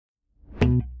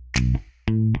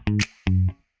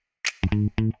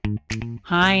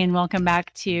Hi, and welcome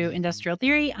back to Industrial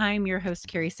Theory. I'm your host,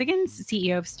 Carrie Siggins,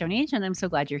 CEO of StoneAge, and I'm so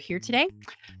glad you're here today.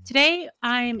 Today,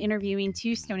 I'm interviewing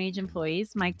two StoneAge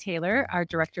employees, Mike Taylor, our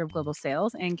Director of Global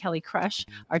Sales, and Kelly Crush,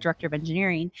 our Director of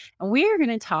Engineering. And we are going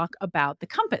to talk about the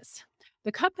Compass.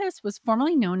 The Compass was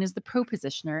formerly known as the Pro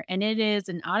Positioner, and it is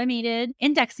an automated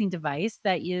indexing device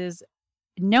that is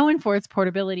known for its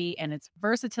portability and its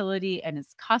versatility and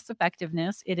its cost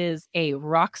effectiveness. It is a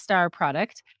rock star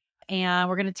product. And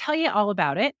we're going to tell you all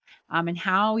about it and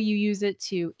how you use it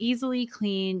to easily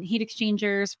clean heat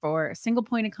exchangers for a single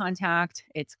point of contact.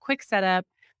 It's quick setup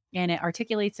and it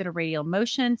articulates in a radial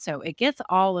motion. So it gets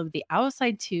all of the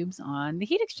outside tubes on the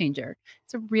heat exchanger.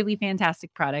 It's a really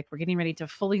fantastic product. We're getting ready to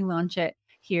fully launch it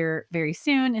here very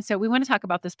soon. And so we want to talk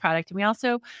about this product. And we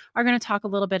also are going to talk a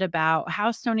little bit about how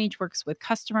StoneAge works with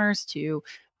customers to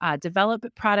develop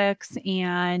products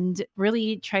and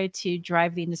really try to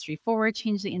drive the industry forward,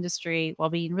 change the industry while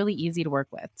being really easy to work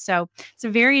with. So it's a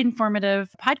very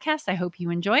informative podcast. I hope you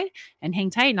enjoy and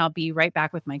hang tight, and I'll be right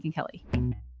back with Mike and Kelly.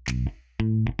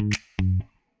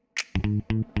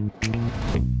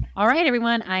 All right,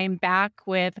 everyone. I'm back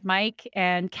with Mike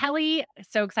and Kelly.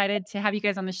 So excited to have you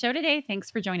guys on the show today.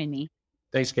 Thanks for joining me.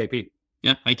 Thanks, KP.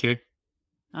 Yeah, hi, Carrie.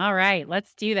 All right,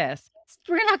 let's do this.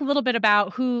 We're going to talk a little bit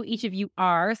about who each of you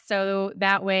are. So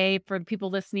that way, for the people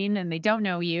listening and they don't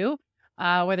know you,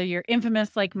 whether you're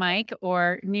infamous like Mike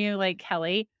or new like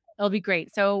Kelly, it'll be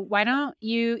great. So why don't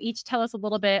you each tell us a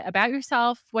little bit about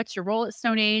yourself, what's your role at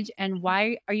StoneAge, and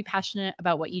why are you passionate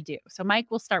about what you do? So Mike,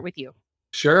 we'll start with you.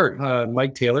 Sure.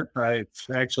 Mike Taylor. I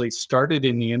actually started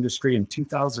in the industry in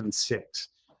 2006.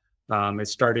 It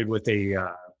started with a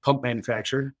pump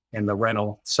manufacturer in the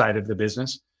rental side of the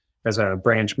business as a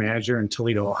branch manager in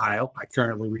Toledo, Ohio. I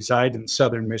currently reside in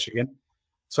Southern Michigan.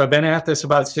 So I've been at this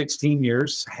about 16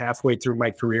 years. Halfway through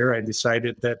my career, I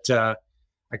decided that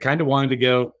I kind of wanted to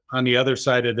go on the other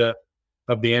side of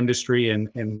the industry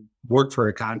and work for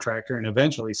a contractor and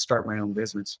eventually start my own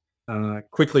business.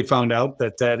 Quickly found out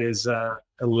that is a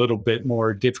little bit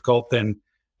more difficult than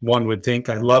one would think.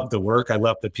 I love the work. I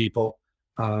love the people.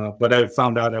 But I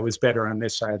found out I was better on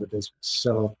this side of the business.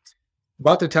 So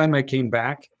about the time I came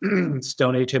back,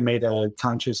 StoneAge had made a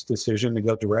conscious decision to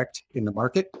go direct in the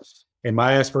market. And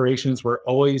my aspirations were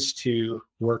always to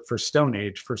work for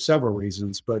StoneAge for several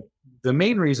reasons. But the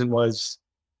main reason was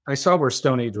I saw where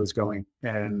StoneAge was going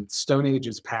and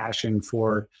StoneAge's passion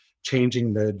for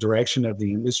changing the direction of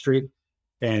the industry.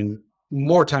 And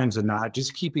more times than not,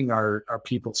 just keeping our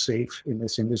people safe in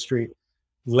this industry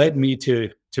led me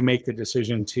to make the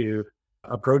decision to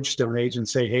approach StoneAge and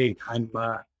say, hey,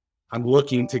 I'm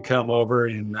looking to come over,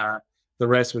 and the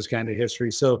rest was kind of history.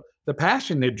 So the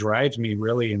passion that drives me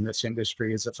really in this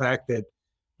industry is the fact that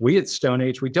we at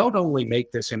StoneAge, we don't only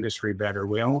make this industry better.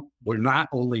 We're not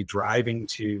only driving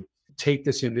to take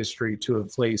this industry to a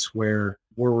place where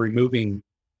we're removing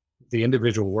the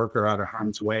individual worker out of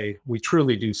harm's way. We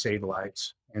truly do save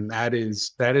lives. And that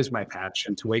is my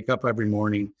passion, to wake up every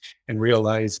morning and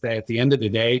realize that at the end of the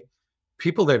day,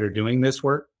 people that are doing this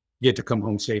work get to come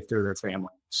home safe to their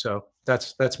family. So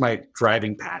that's my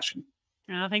driving passion.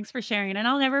 Oh, thanks for sharing. And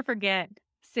I'll never forget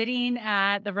sitting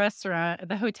at the restaurant,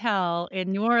 the hotel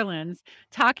in New Orleans,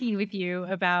 talking with you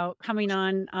about coming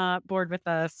on board with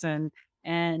us and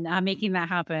making that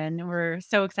happen. We're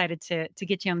so excited to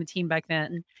get you on the team back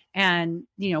then. And,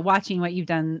 watching what you've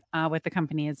done with the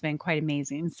company has been quite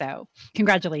amazing. So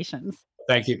congratulations.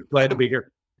 Thank you. Glad to be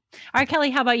here. All right, Kelly,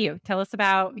 how about you? Tell us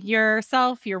about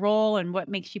yourself, your role, and what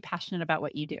makes you passionate about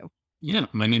what you do. Yeah,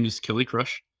 my name is Kelly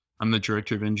Crush. I'm the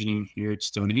Director of Engineering here at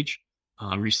StoneAge.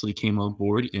 Recently came on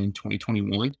board in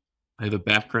 2021. I have a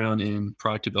background in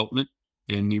product development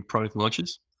and new product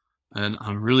launches. And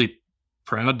I'm really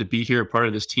proud to be here, a part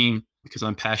of this team, because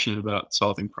I'm passionate about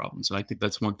solving problems. And I think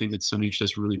that's one thing that StoneAge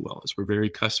does really well, is we're very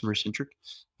customer centric.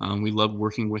 We love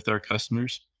working with our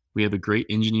customers. We have a great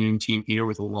engineering team here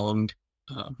with a long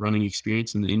running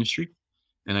experience in the industry.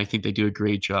 And I think they do a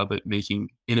great job at making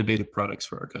innovative products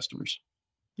for our customers.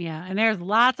 Yeah, and there's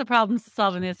lots of problems to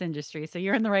solve in this industry, so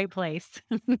you're in the right place.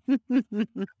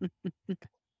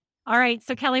 All right,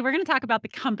 so Kelly, we're going to talk about the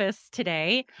Compass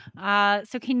today.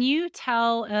 So can you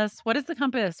tell us, what is the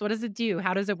Compass? What does it do?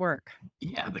 How does it work?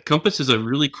 Yeah, the Compass is a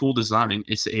really cool design.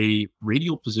 It's a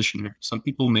radial positioner. Some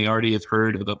people may already have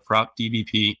heard of a prop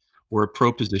DVP or a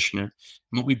Pro Positioner. And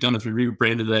what we've done is we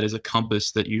rebranded that as a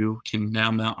Compass that you can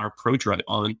now mount our Pro Drive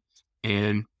on.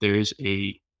 And there's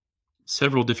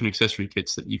several different accessory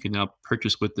kits that you can now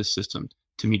purchase with this system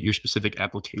to meet your specific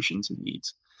applications and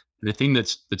needs. And the thing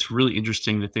that's really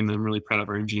interesting, the thing that I'm really proud of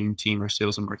our engineering team, our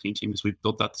sales and marketing team, is we've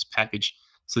built out this package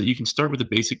so that you can start with a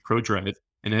basic Pro Drive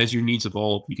And as your needs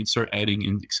evolve, you can start adding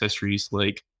in accessories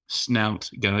like snout,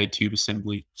 guide, tube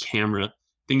assembly, camera,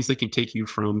 things that can take you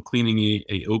from cleaning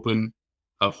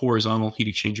a horizontal heat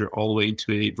exchanger all the way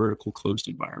into a vertical closed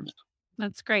environment.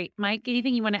 That's great. Mike,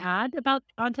 anything you want to add about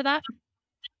onto that?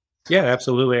 Yeah,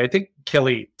 absolutely. I think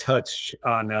Kelly touched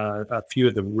on a few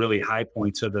of the really high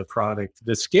points of the product.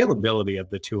 The scalability of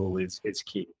the tool is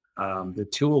key. The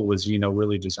tool was,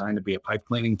 really designed to be a pipe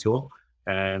cleaning tool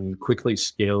and quickly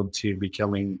scaled to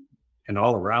becoming an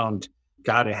all around,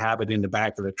 got to have it in the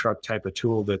back of the truck type of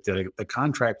tool that the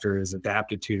contractor is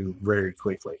adapted to very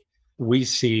quickly. We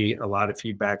see a lot of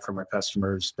feedback from our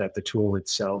customers that the tool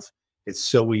itself is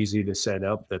so easy to set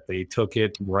up that they took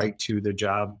it right to the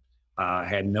job,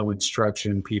 had no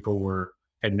instruction.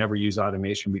 Had never used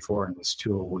automation before, and this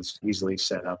tool was easily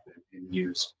set up and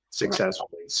used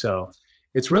successfully. So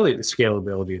it's really the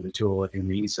scalability of the tool and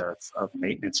the ease of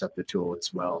maintenance of the tool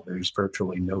as well. There's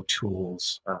virtually no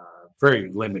tools,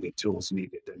 very limited tools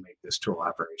needed to make this tool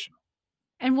operational.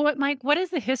 And Mike, what is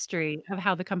the history of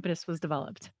how the Compass was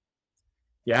developed?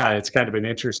 Yeah, it's kind of an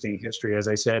interesting history. As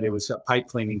I said, it was a pipe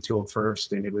cleaning tool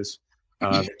first, and it was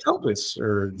the compass,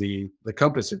 or the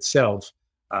compass itself,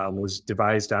 was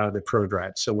devised out of the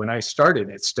ProDrive. So when I started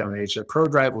at Stone Age, the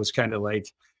ProDrive was kind of like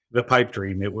the pipe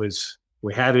dream.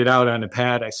 We had it out on a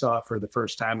pad. I saw it for the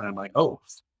first time, and I'm like, oh,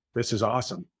 this is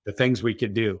awesome. The things we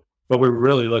could do. But we're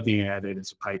really looking at it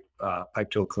as a pipe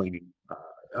tool cleaning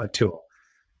tool.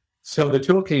 So the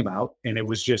tool came out, and it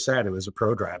was just that. It was a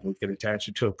ProDrive. We could attach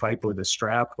it to a pipe with a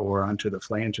strap or onto the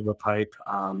flange of a pipe.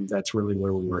 That's really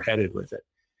where we were headed with it.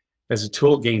 As the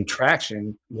tool gained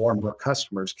traction, more and more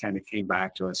customers kind of came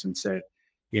back to us and said,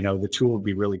 the tool would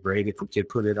be really great if we could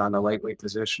put it on a lightweight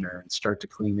positioner and start to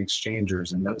clean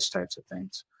exchangers and those types of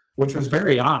things, which was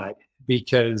very odd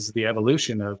because the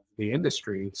evolution of the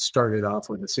industry started off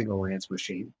with a single lance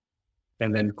machine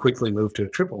and then quickly moved to a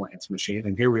triple lance machine.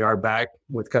 And here we are back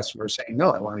with customers saying,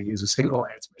 no, I want to use a single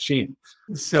lance machine.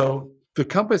 So the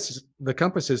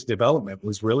Compass's development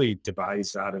was really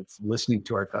devised out of listening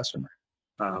to our customer,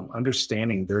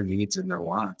 understanding their needs and their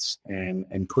wants,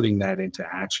 and putting that into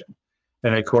action.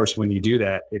 And of course, when you do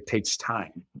that, it takes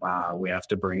time. We have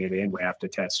to bring it in, we have to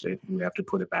test it, we have to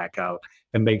put it back out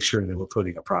and make sure that we're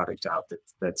putting a product out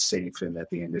that's safe and that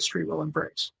the industry will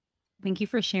embrace. Thank you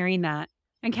for sharing that.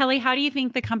 And Kelly, how do you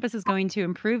think the Compass is going to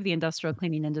improve the industrial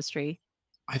cleaning industry?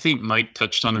 I think Mike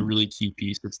touched on a really key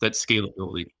piece. It's that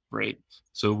scalability, right?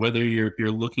 So whether you're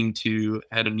looking to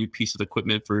add a new piece of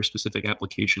equipment for a specific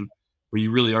application, where you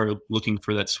really are looking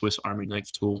for that Swiss Army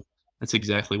knife tool, that's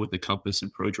exactly what the Compass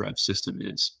and ProDrive system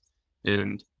is.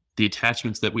 And the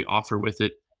attachments that we offer with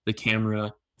it, the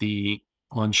camera, the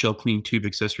on-shell clean tube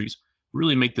accessories,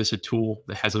 really make this a tool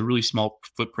that has a really small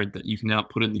footprint that you can now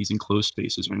put in these enclosed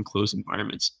spaces or enclosed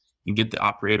environments and get the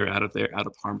operator out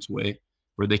of harm's way,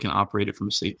 where they can operate it from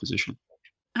a safe position.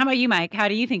 How about you, Mike? How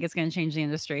do you think it's going to change the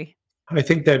industry? I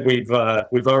think that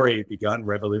we've already begun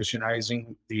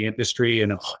revolutionizing the industry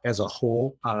and as a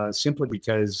whole, simply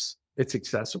because it's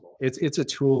accessible. It's a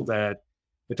tool that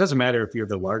it doesn't matter if you're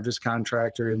the largest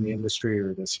contractor in the industry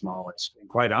or the smallest. And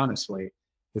quite honestly,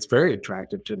 it's very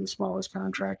attractive to the smallest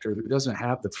contractor who doesn't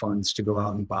have the funds to go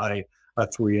out and buy a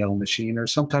 3L machine or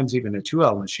sometimes even a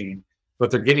 2L machine,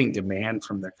 but they're getting demand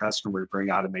from their customer to bring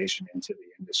automation into the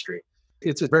industry.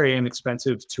 It's a very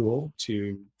inexpensive tool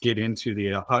to get into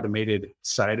the automated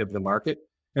side of the market.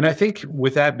 And I think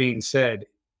with that being said,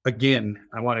 again,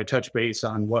 I want to touch base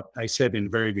on what I said in the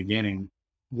very beginning.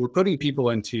 We're putting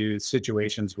people into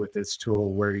situations with this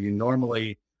tool where you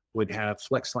normally would have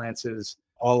flex lances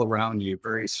all around you,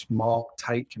 very small,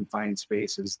 tight, confined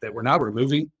spaces that we're now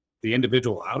removing the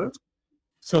individual out of.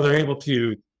 So they're able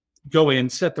to go in,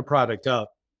 set the product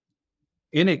up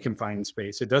in a confined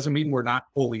space. It doesn't mean we're not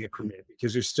fully committed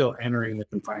because you're still entering the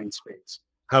confined space.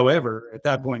 However, at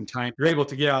that point in time, you're able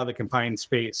to get out of the confined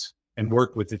space and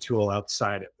work with the tool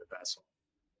outside of the vessel.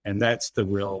 And that's the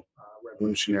real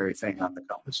revolutionary thing on the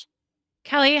Compass.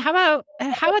 Kelly, how about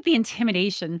the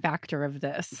intimidation factor of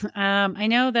this? I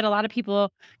know that a lot of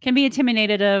people can be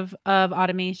intimidated of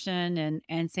automation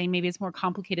and saying maybe it's more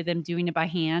complicated than doing it by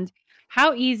hand.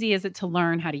 How easy is it to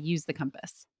learn how to use the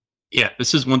Compass? Yeah,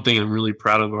 this is one thing I'm really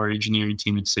proud of. Our engineering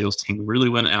team and sales team really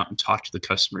went out and talked to the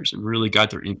customers and really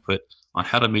got their input on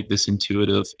how to make this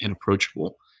intuitive and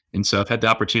approachable. And so I've had the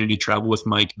opportunity to travel with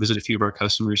Mike, visit a few of our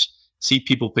customers, see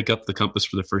people pick up the Compass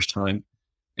for the first time,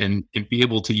 and be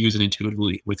able to use it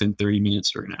intuitively within 30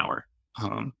 minutes or an hour.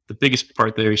 The biggest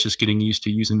part there is just getting used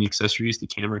to using the accessories, the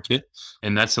camera kit,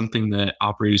 and that's something that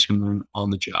operators can learn on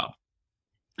the job.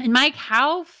 And Mike,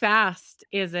 how fast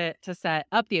is it to set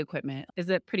up the equipment? Is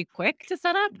it pretty quick to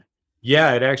set up?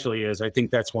 Yeah, it actually is. I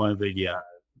think that's one of the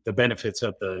benefits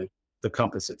of the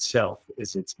compass itself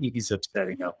is its ease of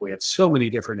setting up. We have so many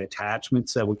different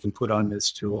attachments that we can put on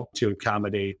this tool to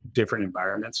accommodate different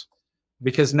environments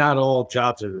because not all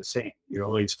jobs are the same. You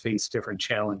always face different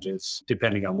challenges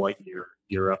depending on what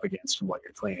you're up against and what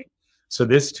you're cleaning. So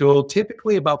this tool,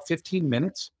 typically about 15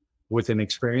 minutes with an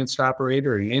experienced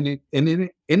operator, and an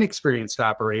inexperienced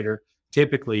operator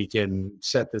typically can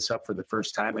set this up for the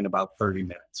first time in about 30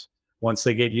 minutes. Once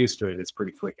they get used to it, it's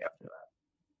pretty quick after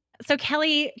that. So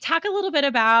Kelly, talk a little bit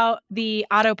about the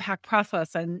auto pack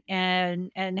process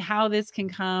and how this can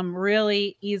come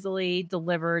really easily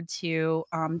delivered to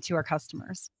our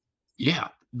customers. Yeah.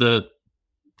 The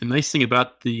nice thing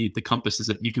about the compass is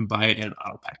that you can buy it in an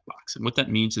auto pack box. And what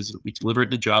that means is that we deliver it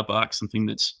in a job box, something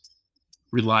that's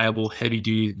reliable, heavy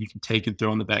duty, you can take and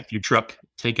throw in the back of your truck,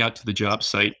 take out to the job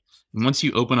site. And once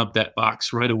you open up that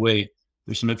box right away,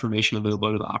 there's some information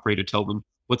available to the operator. Tell them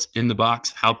what's in the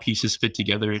box, how pieces fit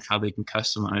together, and how they can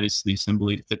customize the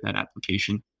assembly to fit that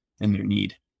application and their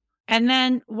need. And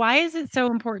then why is it so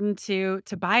important to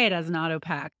buy it as an auto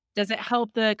pack? Does it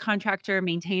help the contractor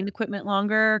maintain the equipment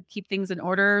longer, keep things in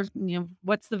order?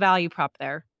 What's the value prop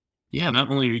there? Yeah, not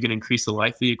only are you going to increase the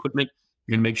life of the equipment,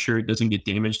 you're going to make sure it doesn't get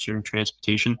damaged during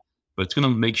transportation, but it's going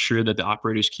to make sure that the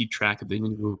operators keep track of the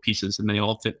individual pieces and they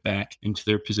all fit back into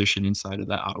their position inside of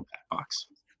that auto pack box.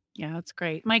 Yeah, that's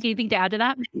great. Mike, anything to add to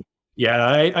that?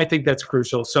 Yeah, I think that's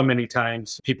crucial. So many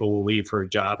times people will leave for a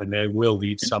job and they will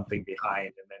leave something behind,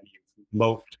 and then you've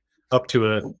moped up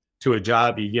to a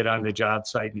job. You get on the job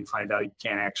site and you find out you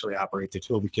can't actually operate the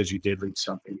tool because you did leave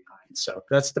something behind. So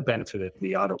that's the benefit of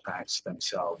the auto packs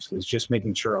themselves, is just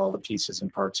making sure all the pieces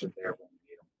and parts are there when we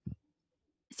need them.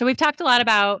 So we've talked a lot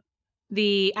about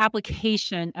the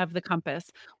application of the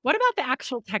compass. What about the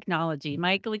actual technology,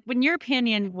 Mike? Like, in your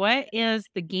opinion, what is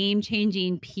the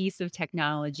game-changing piece of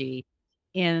technology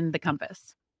in the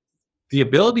compass? The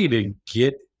ability to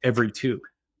get every tube.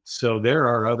 So there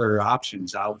are other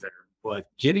options out there, but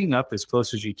getting up as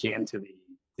close as you can to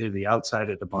the outside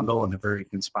of the bundle in a very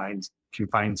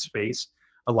confined space,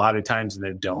 a lot of times in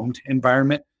a domed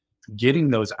environment, getting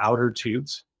those outer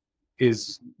tubes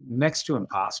is next to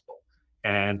impossible.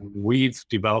 And we've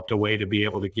developed a way to be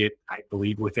able to get, I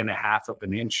believe, within a half of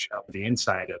an inch of the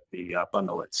inside of the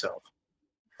bundle itself.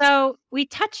 So we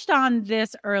touched on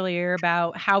this earlier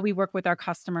about how we work with our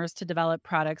customers to develop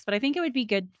products, but I think it would be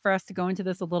good for us to go into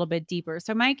this a little bit deeper.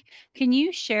 So, Mike, can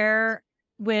you share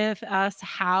with us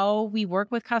how we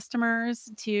work with customers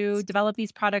to develop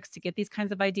these products, to get these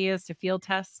kinds of ideas, to field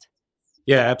test?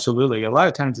 Yeah, absolutely. A lot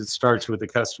of times it starts with the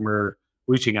customer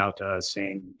reaching out to us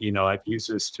saying, I've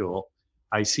used this tool.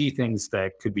 I see things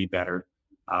that could be better.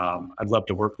 I'd love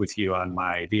to work with you on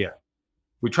my idea.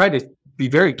 We try to be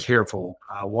very careful.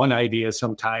 One idea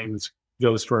sometimes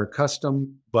goes for a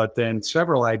custom, but then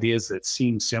several ideas that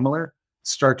seem similar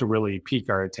start to really pique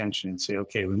our attention and say,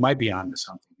 okay, we might be onto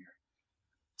something here.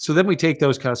 So then we take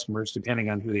those customers, depending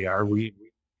on who they are, we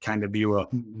kind of view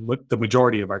the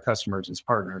majority of our customers as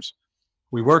partners.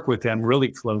 We work with them really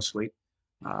closely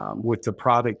with the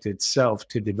product itself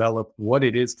to develop what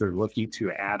it is they're looking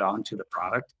to add on to the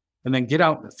product, and then get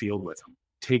out in the field with them.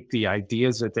 Take the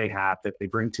ideas that they have that they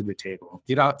bring to the table,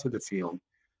 get out to the field,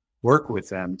 work with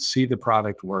them, see the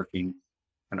product working.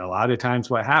 And a lot of times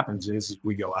what happens is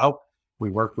we go out,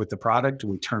 we work with the product,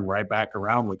 we turn right back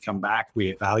around, we come back, we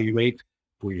evaluate,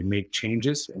 we make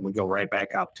changes, and we go right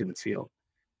back out to the field.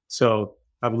 So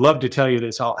I would love to tell you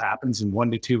this all happens in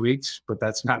 1 to 2 weeks, but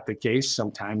that's not the case.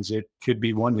 Sometimes it could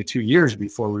be 1 to 2 years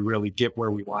before we really get where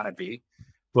we want to be.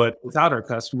 But without our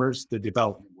customers, the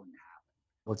development wouldn't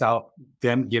happen. Without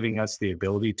them giving us the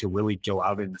ability to really go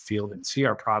out in the field and see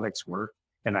our products work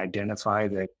and identify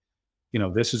that,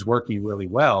 this is working really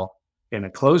well in a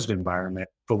closed environment.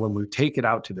 But when we take it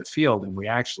out to the field and we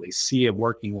actually see it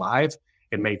working live,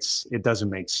 it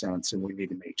doesn't make sense, and we need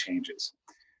to make changes.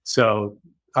 So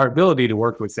our ability to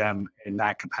work with them in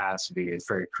that capacity is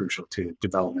very crucial to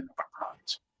development of our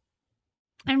products.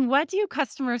 And what do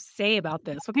customers say about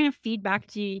this? What kind of feedback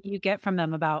do you get from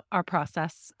them about our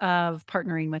process of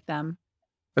partnering with them?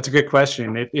 That's a good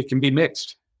question. It can be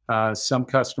mixed. Some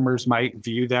customers might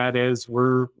view that as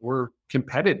we're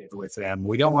competitive with them.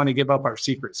 We don't want to give up our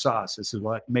secret sauce. This is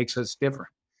what makes us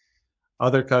different.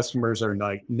 Other customers are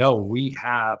like, no, we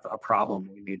have a problem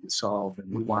we need to solve,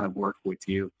 and we want to work with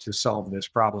you to solve this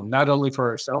problem, not only for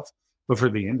ourselves, but for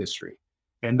the industry.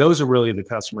 And those are really the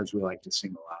customers we like to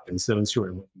single out, and those who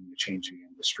are looking to change the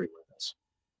industry with us.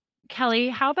 Kelly,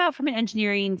 how about from an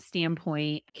engineering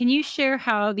standpoint? Can you share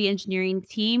how the engineering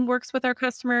team works with our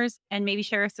customers and maybe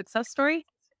share a success story?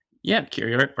 Yeah,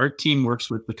 Carrie, our team works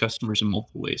with the customers in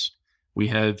multiple ways. We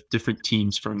have different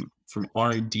teams from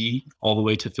R&D all the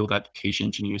way to field application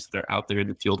engineers that are out there in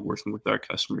the field working with our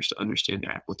customers to understand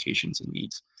their applications and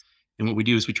needs. And what we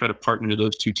do is we try to partner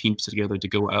those two teams together to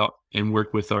go out and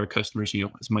work with our customers.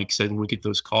 As Mike said, when we get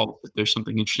those calls, if there's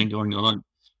something interesting going on,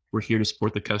 we're here to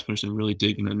support the customers and really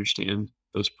dig and understand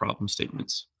those problem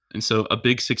statements. And so a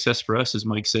big success for us, as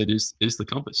Mike said, is the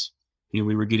Compass.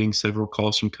 We were getting several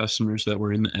calls from customers that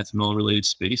were in the ethanol related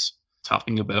space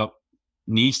talking about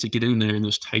needs to get in there in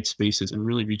those tight spaces and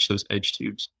really reach those edge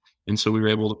tubes. And so we were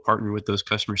able to partner with those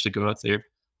customers to go out there,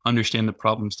 understand the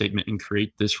problem statement, and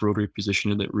create this rotary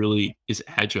positioner that really is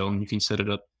agile, and you can set it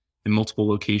up in multiple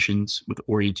locations with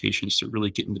orientations to really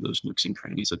get into those nooks and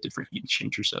crannies of different heat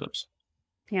exchanger setups.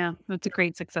 Yeah, that's a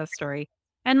great success story.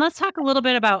 And let's talk a little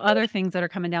bit about other things that are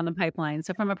coming down the pipeline.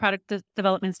 So, from a product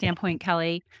development standpoint,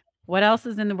 Kelly, what else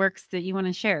is in the works that you want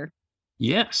to share?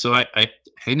 Yeah, so I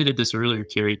hinted at this earlier,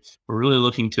 Carrie. We're really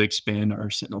looking to expand our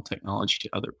Sentinel technology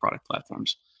to other product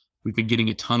platforms. We've been getting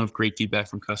a ton of great feedback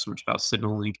from customers about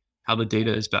Sentinel Link, how the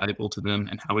data is valuable to them,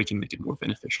 and how we can make it more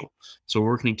beneficial. So we're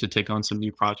working to take on some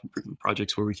new product improvement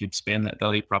projects where we can expand that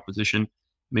value proposition,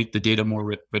 make the data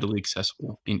more readily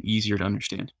accessible and easier to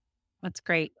understand. That's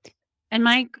great. And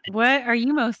Mike, what are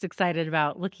you most excited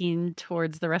about looking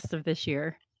towards the rest of this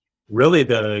year? Really,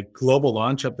 the global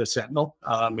launch of the Sentinel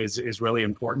is really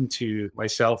important to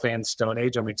myself and Stone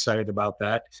Age. I'm excited about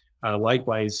that.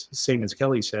 Likewise, same as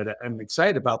Kelly said, I'm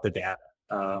excited about the data.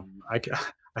 I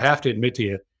have to admit to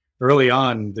you, early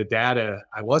on, the data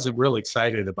I wasn't really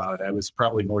excited about. I was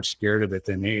probably more scared of it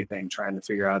than anything, trying to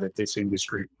figure out if this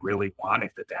industry really wanted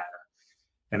the data.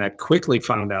 And I quickly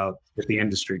found out that the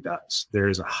industry does. There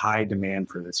is a high demand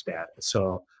for this data.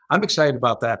 So I'm excited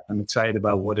about that. I'm excited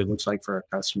about what it looks like for our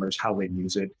customers, how they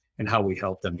use it, and how we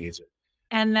help them use it.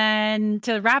 And then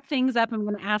to wrap things up, I'm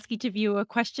going to ask each of you a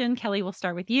question. Kelly, we'll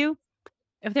start with you.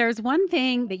 If there's one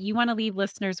thing that you want to leave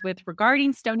listeners with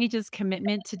regarding Stone Age's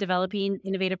commitment to developing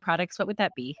innovative products, what would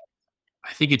that be?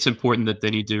 I think it's important that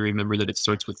they need to remember that it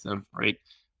starts with them, right?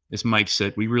 As Mike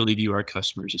said, we really view our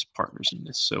customers as partners in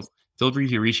this. So feel free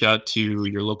to reach out to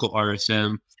your local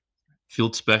RSM,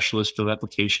 field specialist, field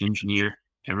application engineer,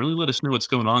 and really let us know what's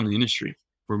going on in the industry.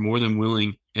 We're more than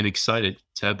willing and excited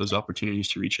to have those opportunities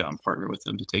to reach out and partner with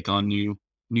them to take on new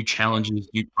challenges,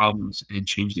 new problems, and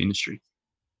change the industry.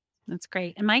 That's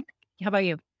great. And Mike, how about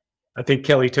you? I think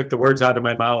Kelly took the words out of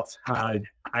my mouth. I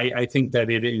think that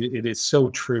it is so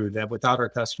true that without our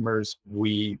customers,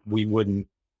 we wouldn't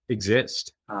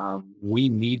exist. We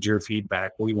need your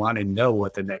feedback. We want to know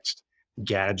what the next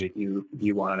gadget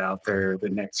you want out there, the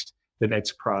next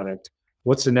product.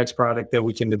 What's the next product that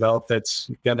we can develop that's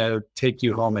going to take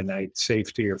you home at night,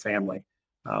 safe to your family?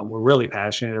 We're really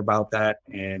passionate about that,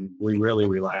 and we really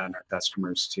rely on our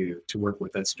customers to work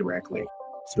with us directly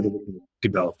so that we can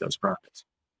develop those products.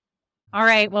 All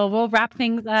right. Well, we'll wrap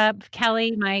things up.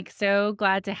 Kelly, Mike, so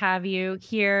glad to have you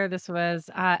here. This was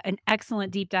an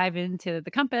excellent deep dive into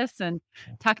the Compass and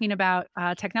talking about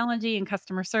technology and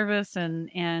customer service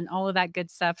and all of that good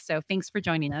stuff. So thanks for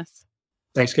joining us.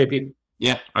 Thanks, KP.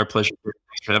 Yeah, our pleasure.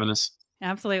 Thanks for having us.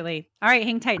 Absolutely. All right.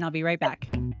 Hang tight and I'll be right back.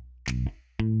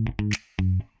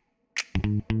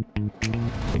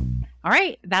 All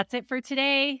right, that's it for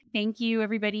today. Thank you,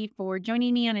 everybody, for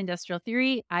joining me on Industrial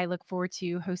Theory. I look forward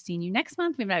to hosting you next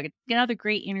month. We've got another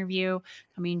great interview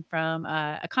coming from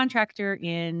a contractor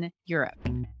in Europe.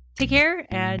 Take care,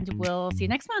 and we'll see you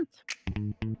next month.